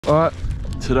Alright,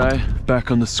 today back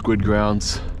on the squid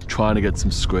grounds, trying to get some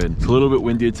squid. It's a little bit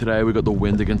windier today. We got the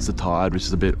wind against the tide, which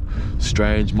is a bit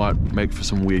strange, might make for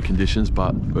some weird conditions,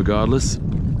 but regardless,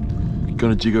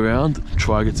 gonna jig around,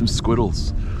 try to get some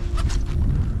squiddles.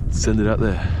 Send it out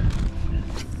there.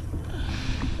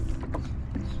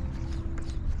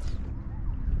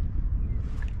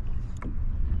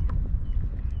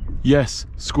 Yes,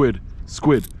 squid,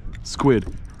 squid,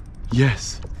 squid.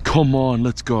 Yes, come on,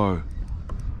 let's go.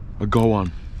 I got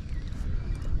one.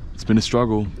 It's been a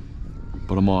struggle,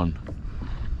 but I'm on.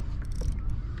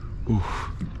 Oof.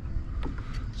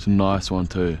 It's a nice one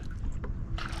too.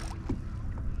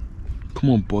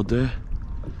 Come on, bod there.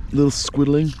 Little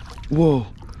squiddling. Whoa.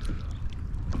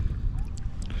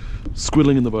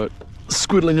 Squiddling in the boat.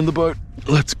 Squiddling in the boat.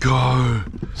 Let's go.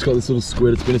 Just got this little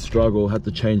squid. It's been a struggle. Had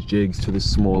to change jigs to this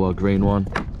smaller green one,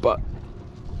 but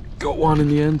got one in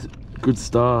the end. Good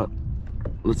start.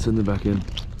 Let's send it back in.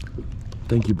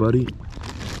 Thank you, buddy.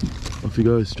 Off he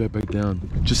goes, straight back down.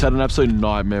 Just had an absolute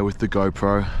nightmare with the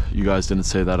GoPro. You guys didn't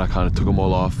see that. I kind of took them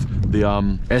all off. The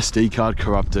SD card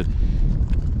corrupted.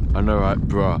 I know, right,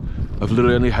 bruh. I've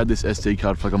literally only had this SD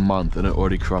card for like a month and it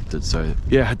already corrupted. So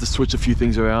yeah, I had to switch a few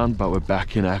things around, but we're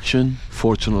back in action.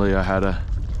 Fortunately, I had a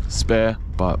spare,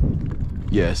 but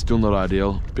yeah, still not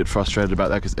ideal. Bit frustrated about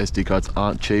that because SD cards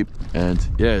aren't cheap. And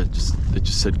yeah, it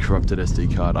just said corrupted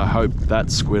SD card. I hope that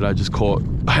squid I just caught,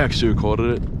 I actually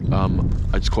recorded it.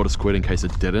 I just caught a squid in case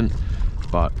it didn't.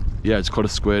 But yeah, I just caught a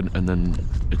squid and then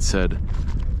it said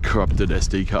corrupted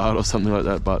SD card or something like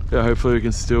that. But yeah, hopefully we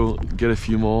can still get a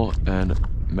few more and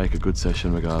make a good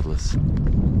session regardless.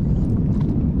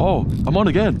 Oh, I'm on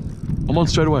again. I'm on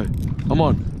straight away. I'm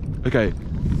on. Okay.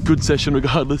 Good session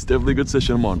regardless, definitely good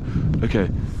session. I'm on. Okay,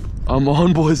 I'm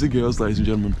on, boys and girls, ladies and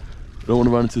gentlemen. I don't want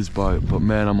to run into this boat, but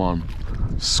man, I'm on.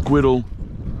 Squiddle.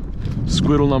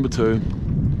 Squiddle number 2.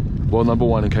 Well, number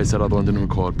 1 in case that other one didn't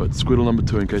record, but squiddle number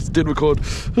 2 in case it did record.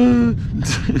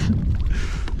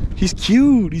 He's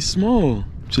cute, he's small.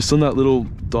 Just on that little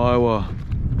Daiwa, I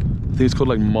think it's called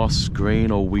like moss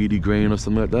green or weedy green or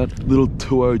something like that. Little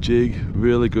 2-0 jig,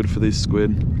 really good for these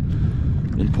squid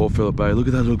in Port Phillip Bay. Look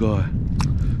at that little guy.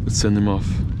 Let's send him off.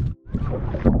 Here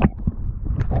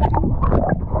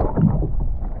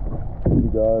we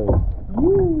go.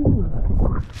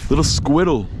 Woo. Little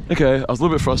squiddle. Okay, I was a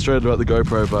little bit frustrated about the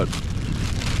GoPro, but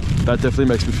that definitely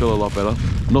makes me feel a lot better.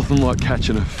 Nothing like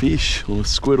catching a fish or a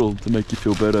squiddle to make you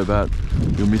feel better about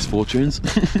your misfortunes.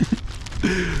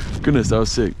 Goodness, that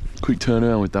was sick. Quick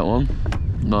turnaround with that one.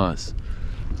 Nice.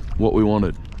 What we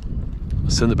wanted. I'll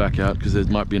send it back out because there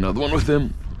might be another one with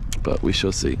them, but we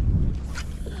shall see.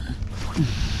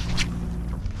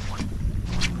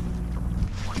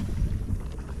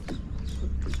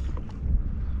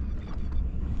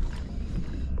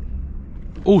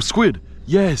 Oh, squid!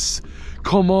 Yes!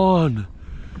 Come on!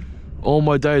 All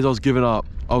my days I was giving up.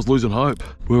 I was losing hope.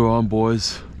 We're on,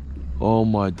 boys. All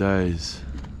my days.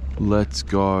 Let's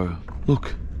go.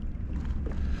 Look.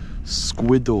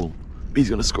 Squiddle. He's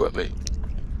gonna squirt me.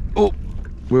 Oh!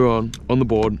 We're on the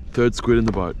board. 3rd squid in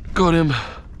the boat. Got him!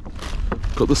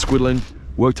 Got the squiddling.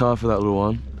 Worked hard for that little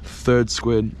one. 3rd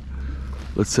squid.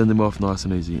 Let's send him off nice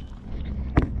and easy.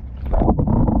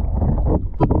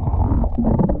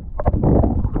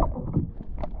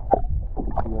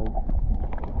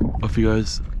 Off he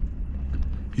goes.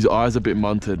 His eye's a bit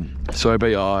munted. Sorry about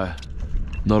your eye.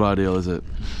 Not ideal, is it?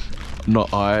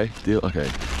 Not ideal? Okay.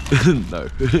 No.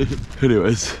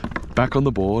 Anyways, back on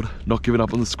the board. Not giving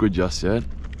up on the squid just yet.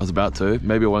 I was about to.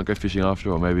 Maybe I won't go fishing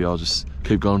after, or maybe I'll just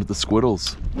keep going with the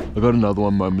squiddles. I got another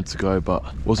one moments ago, but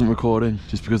wasn't recording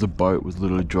just because the boat was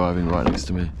literally driving right next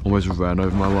to me. Almost ran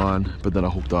over my line, but then I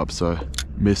hooked up, so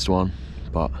missed one.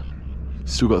 But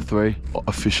still got 3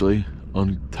 officially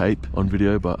on tape, on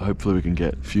video, but hopefully we can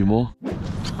get a few more.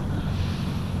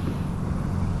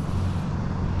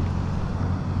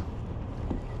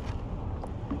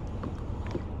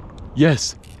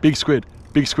 Yes, big squid,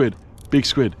 big squid, big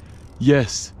squid.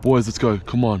 Yes, boys, let's go,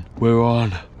 come on, we're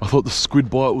on. I thought the squid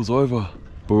bite was over,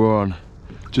 but we're on.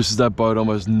 Just as that boat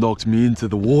almost knocked me into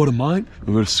the water, mate.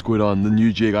 We've got a squid on, the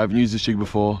new jig. I haven't used this jig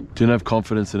before. Didn't have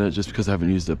confidence in it just because I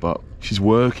haven't used it, but she's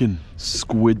working.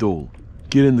 Squiddle.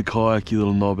 Get in the kayak, you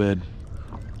little knobhead.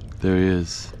 There he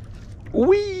is.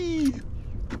 Whee!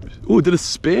 Oh, did a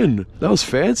spin. That was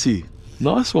fancy.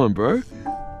 Nice one, bro.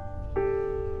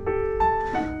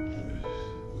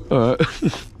 All right.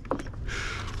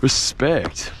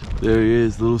 Respect. There he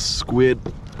is, little squid.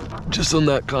 Just on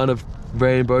that kind of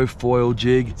rainbow foil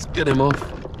jig. Let's get him off.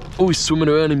 Oh, he's swimming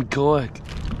around in the kayak.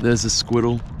 There's a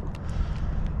squiddle.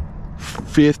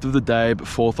 5th of the day, but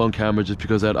 4th on camera just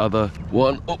because that other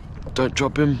one Don't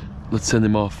drop him. Let's send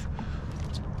him off.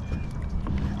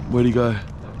 Where'd he go?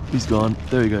 He's gone.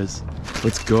 There he goes.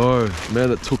 Let's go. Man,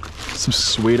 that took some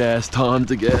sweet ass time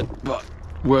to get, but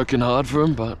working hard for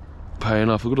him, but paying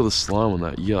off. Look at all the slime on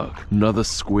that. Yuck. Another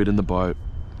squid in the boat.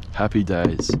 Happy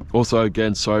days. Also,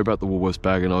 again, sorry about the Woolworths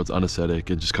bag. I know it's unaesthetic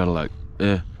and just kind of like,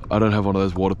 I don't have one of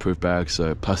those waterproof bags,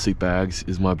 so plastic bags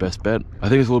is my best bet. I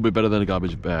think it's a little bit better than a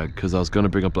garbage bag, because I was going to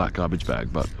bring a black garbage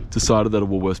bag, but decided that a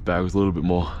Woolworths bag was a little bit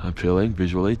more appealing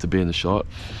visually to be in the shot.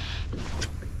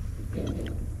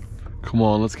 Come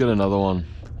on, let's get another one.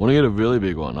 I want to get a really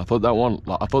big one. I thought that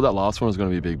last one was going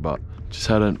to be big, but just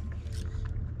hadn't.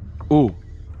 Ooh.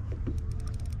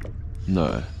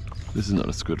 No, this is not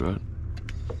a squid, right?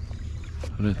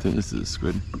 I don't think this is a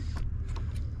squid.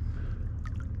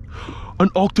 An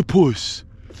octopus!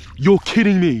 You're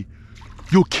kidding me!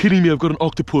 You're kidding me, I've got an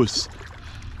octopus!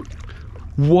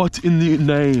 What in the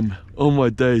name? Oh my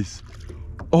days.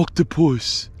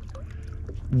 Octopus!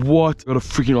 What? I got a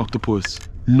freaking octopus.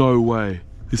 No way.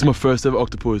 This is my first ever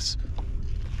octopus.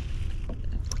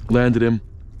 Landed him.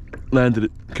 Landed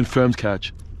it. Confirmed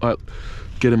catch. Alright,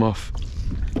 get him off.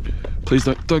 Please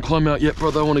don't climb out yet,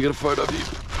 brother. I want to get a photo of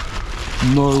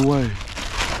you. No way.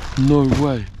 No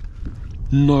way.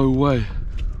 No way.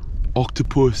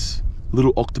 Octopus.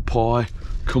 Little octopi.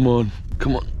 Come on.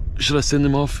 Come on. Should I send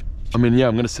him off? I mean, yeah,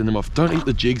 I'm going to send him off. Don't eat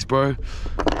the jigs, bro.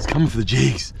 He's coming for the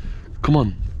jigs. Come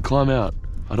on. Climb out.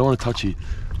 I don't want to touch you.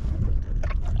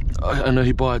 I know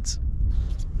he bites.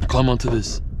 Climb onto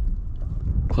this.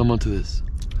 Climb onto this.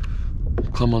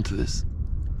 Climb onto this.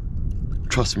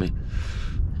 Trust me.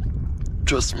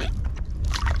 Trust me.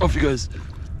 Off you guys.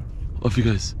 Off you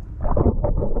guys.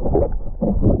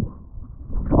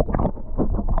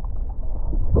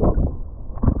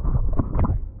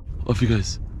 Off he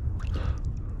goes.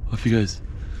 Off he goes.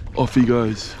 Off he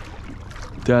goes.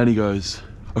 Down he goes.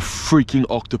 A freaking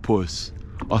octopus.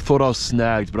 I thought I was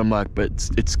snagged, but I'm like, but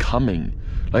it's coming.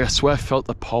 Like, I swear I felt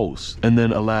the pulse. And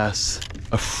then, alas,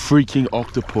 a freaking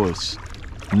octopus.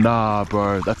 Nah,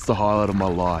 bro, that's the highlight of my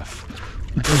life.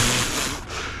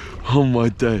 Oh my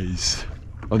days.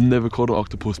 I've never caught an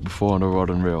octopus before on a rod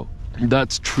and reel.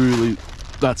 That's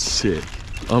sick.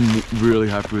 I'm really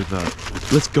happy with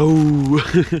that. Let's go.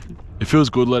 It feels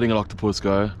good letting an octopus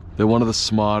go. They're one of the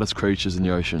smartest creatures in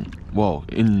the ocean. Well,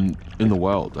 in the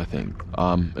world, I think.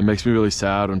 It makes me really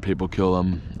sad when people kill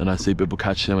them and I see people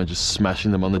catching them and just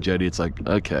smashing them on the jetty. It's like,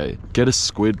 okay, get a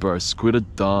squid, bro. Squid are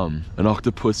dumb. An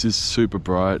octopus is super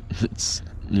bright. It's,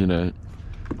 you know,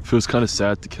 feels kind of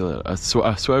sad to kill it. I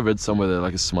swear I read somewhere they're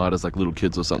like as smart as like little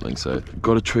kids or something, so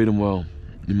gotta treat them well,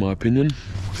 in my opinion.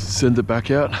 Send it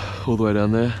back out, all the way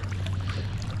down there.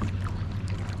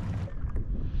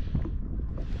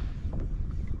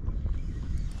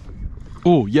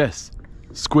 Oh, yes,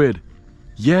 squid.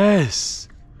 Yes!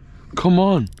 Come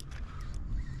on.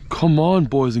 Come on,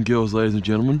 boys and girls, ladies and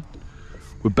gentlemen.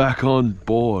 We're back on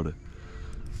board.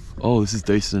 Oh, this is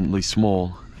decently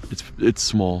small. It's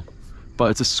small, but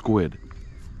it's a squid,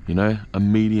 you know, a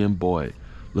medium boy.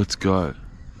 Let's go.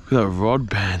 Look at that rod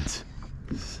band.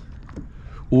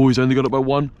 Oh, he's only got it by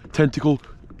one tentacle.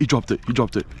 He dropped it. He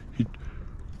dropped it.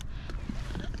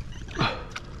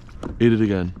 Eat it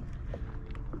again.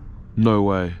 No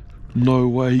way. No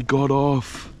way, he got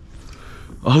off.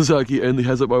 I was like, he only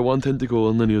has it by one tentacle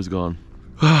and then he was gone.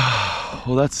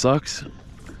 Well, that sucks.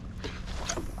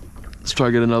 Let's try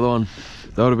to get another one.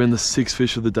 That would have been the 6th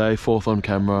fish of the day, 4th on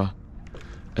camera.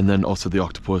 And then also the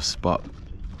octopus, but,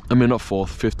 I mean not 4th,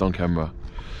 5th on camera.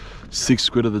 6th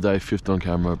squid of the day, 5th on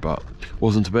camera, but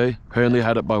wasn't to be. I only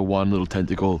had it by one little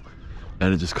tentacle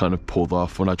and it just kind of pulled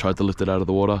off when I tried to lift it out of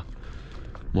the water.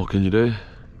 What can you do?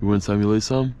 You win some, you lose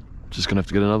some. Just gonna have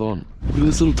to get another one. Look at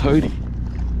this little toady.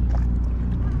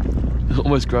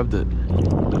 Almost grabbed it.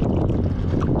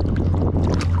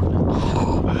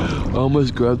 I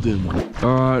almost grabbed him.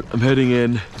 Alright, I'm heading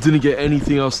in. Didn't get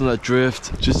anything else on that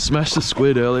drift. Just smashed the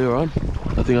squid earlier on.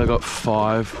 I think I got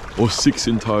 5 or 6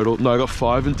 in total. No, I got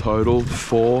 5 in total.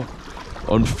 4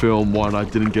 on film, 1 I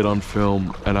didn't get on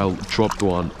film, and I dropped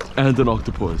 1. And an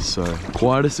octopus, so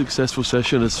quite a successful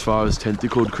session as far as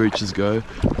tentacled creatures go.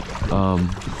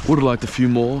 Would have liked a few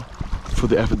more for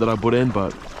the effort that I put in,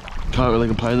 but can't really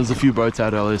complain. There's a few boats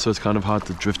out earlier, so it's kind of hard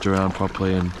to drift around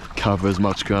properly and cover as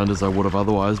much ground as I would have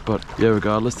otherwise. But yeah,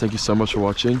 regardless, thank you so much for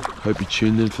watching. Hope you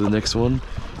tuned in for the next one.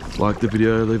 Like the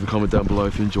video, leave a comment down below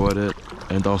if you enjoyed it,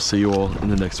 and I'll see you all in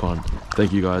the next one.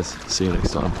 Thank you guys, see you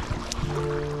next time.